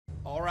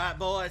Alright,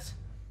 boys.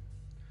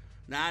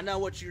 Now I know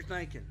what you're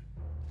thinking.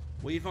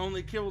 We've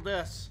only killed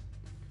us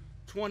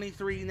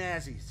 23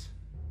 Nazis.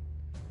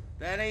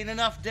 That ain't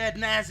enough dead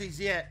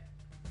Nazis yet.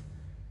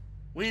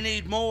 We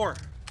need more.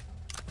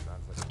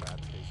 Sounds like a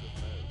bad case of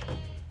nerves.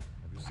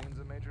 Have you seen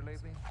the Major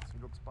lately? He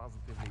looks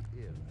positively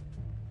ill.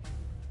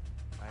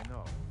 I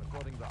know.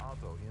 According to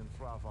Otto, he and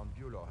Frau von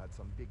Bülow had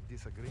some big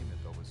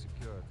disagreement over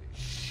security.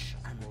 Shh,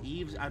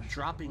 I'm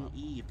dropping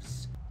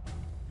eaves.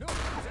 No.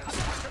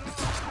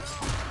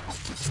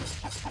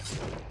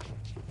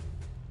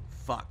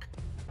 Fuck.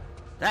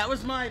 That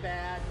was my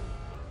bad.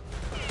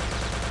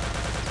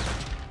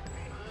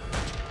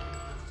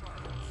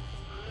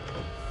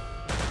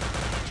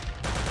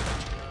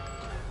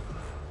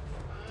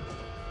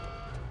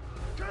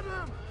 Get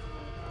him!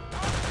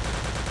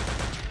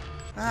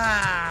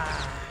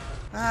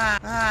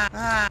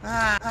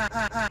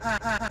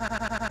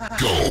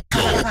 Go.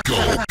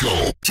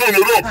 Turn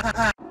it up.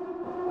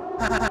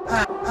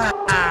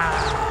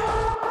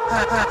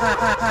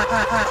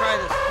 Try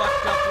this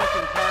fucked up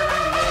looking car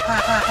 98.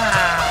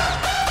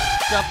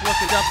 Up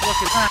looking.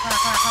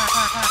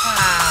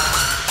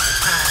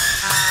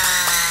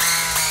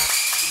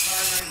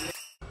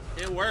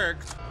 It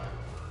worked.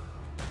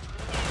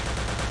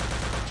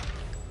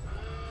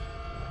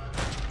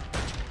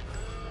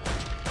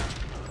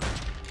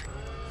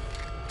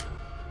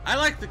 I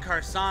like the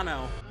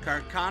Carcano.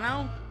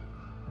 Carcano?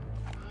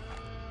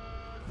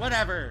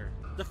 Whatever.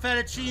 The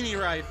fettuccine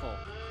rifle.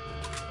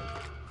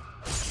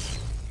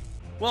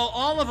 Well,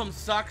 all of them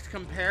sucked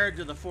compared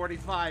to the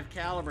 45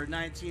 caliber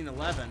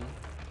 1911.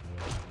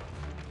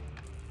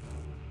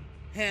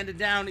 Handed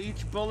down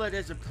each bullet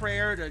as a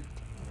prayer to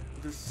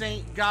the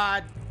Saint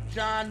God,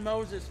 John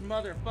Moses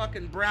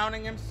motherfucking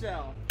Browning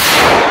himself.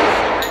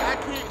 I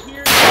can't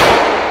hear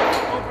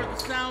you over the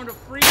sound of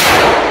freedom.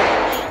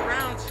 8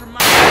 rounds from my...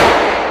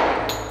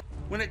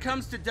 When it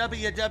comes to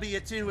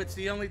WW2, it's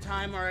the only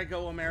time where I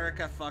go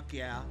America, fuck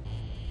yeah.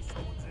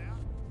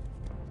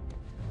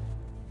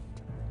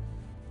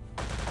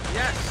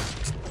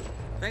 Yes!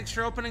 Thanks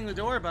for opening the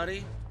door,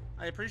 buddy.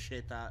 I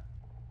appreciate that.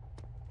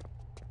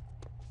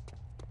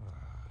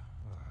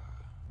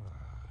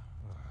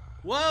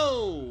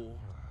 Whoa!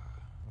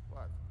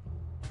 What?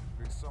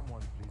 Will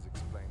someone please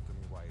explain to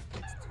me why it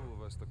takes 2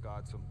 of us to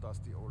guard some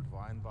dusty old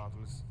wine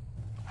bottles?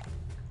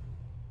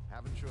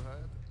 Haven't you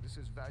heard? This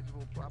is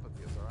valuable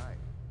property of the Reich.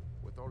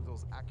 With all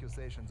those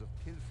accusations of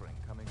pilfering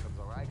coming from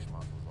the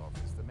Reichsmarshal's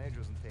office, the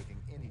Major isn't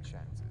taking any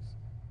chances.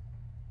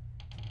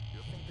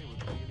 You think they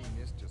would really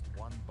miss just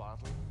 1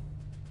 bottle?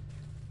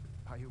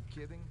 Are you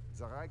kidding?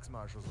 The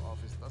Reichsmarshal's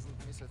office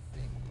doesn't miss a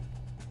thing.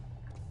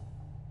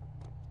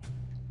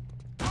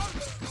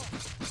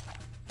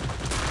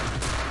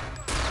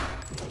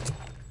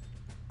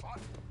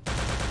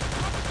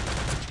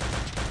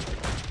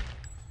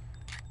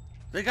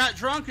 They got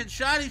drunk and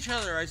shot each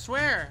other, I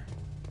swear.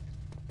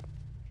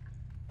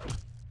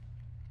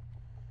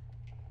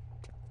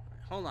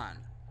 Hold on.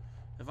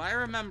 If I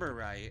remember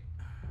right,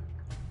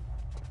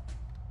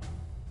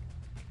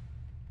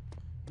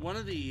 one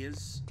of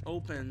these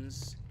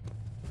opens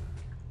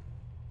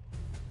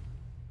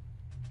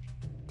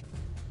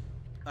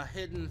a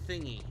hidden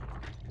thingy.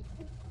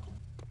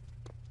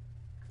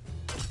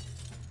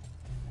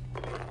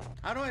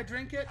 How do I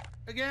drink it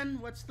again?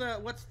 What's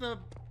the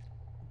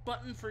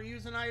button for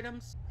using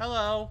items?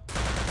 Hello.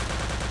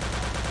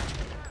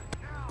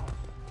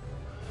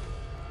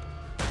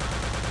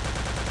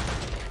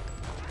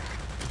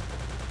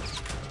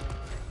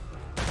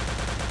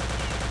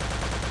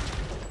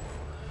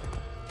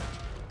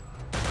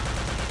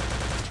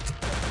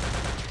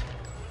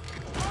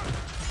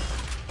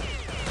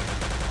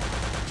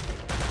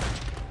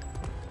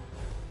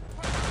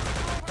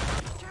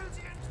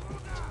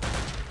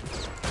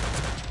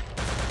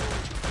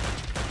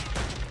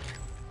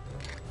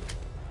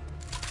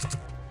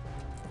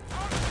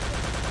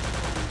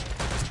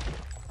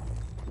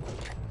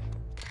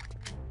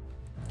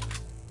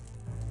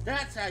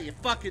 That's how you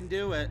fucking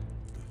do it.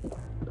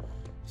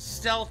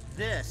 Stealth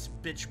this,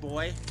 bitch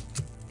boy.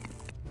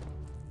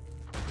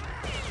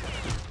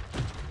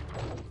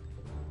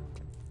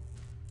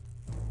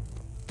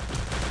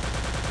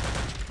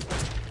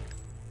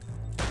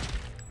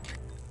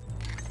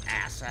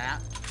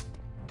 Asshat.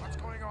 What's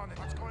going on?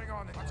 What's going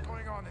on? What's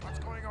going on? What's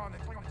going on?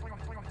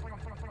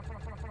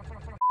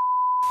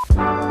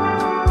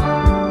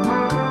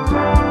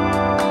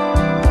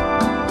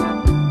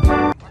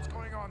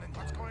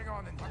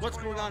 What's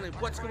going on and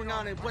what's going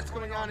on and what's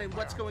going on and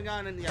what's going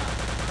on in the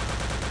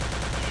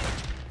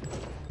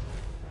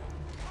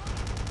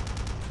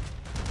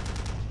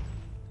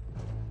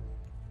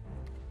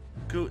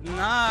Guten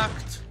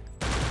Nacht.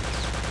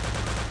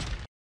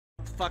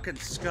 Fucking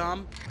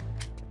scum.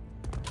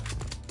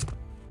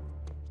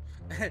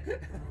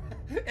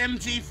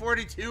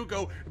 MG42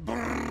 go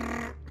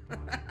brrr.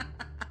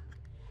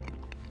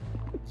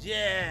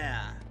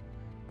 Yeah.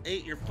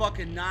 Ate your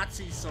fucking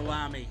Nazi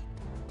salami.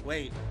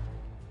 Wait.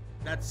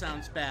 That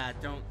sounds bad.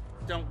 Don't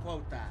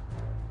quote that.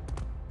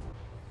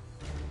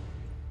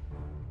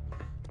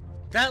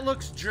 That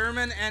looks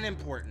German and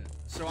important,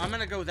 so I'm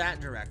gonna go that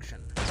direction.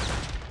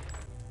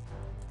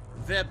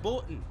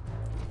 Verboten.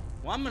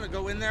 Well, I'm gonna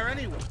go in there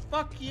anyway.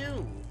 Fuck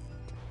you.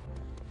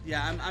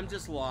 Yeah, I'm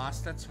just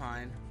lost. That's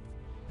fine.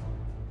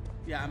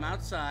 Yeah, I'm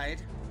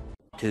outside.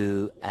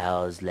 2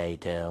 hours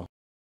later.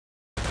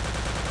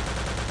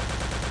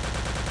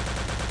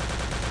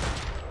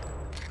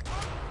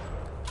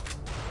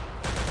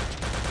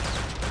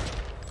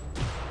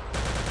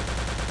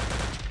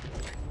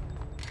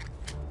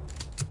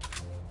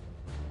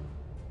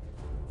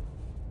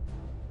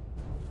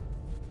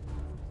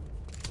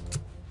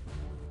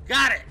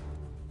 Got it!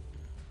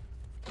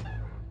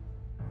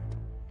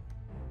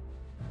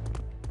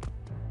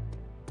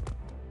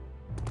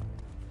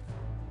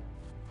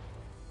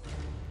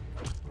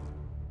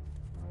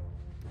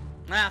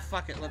 Ah,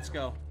 fuck it, let's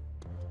go.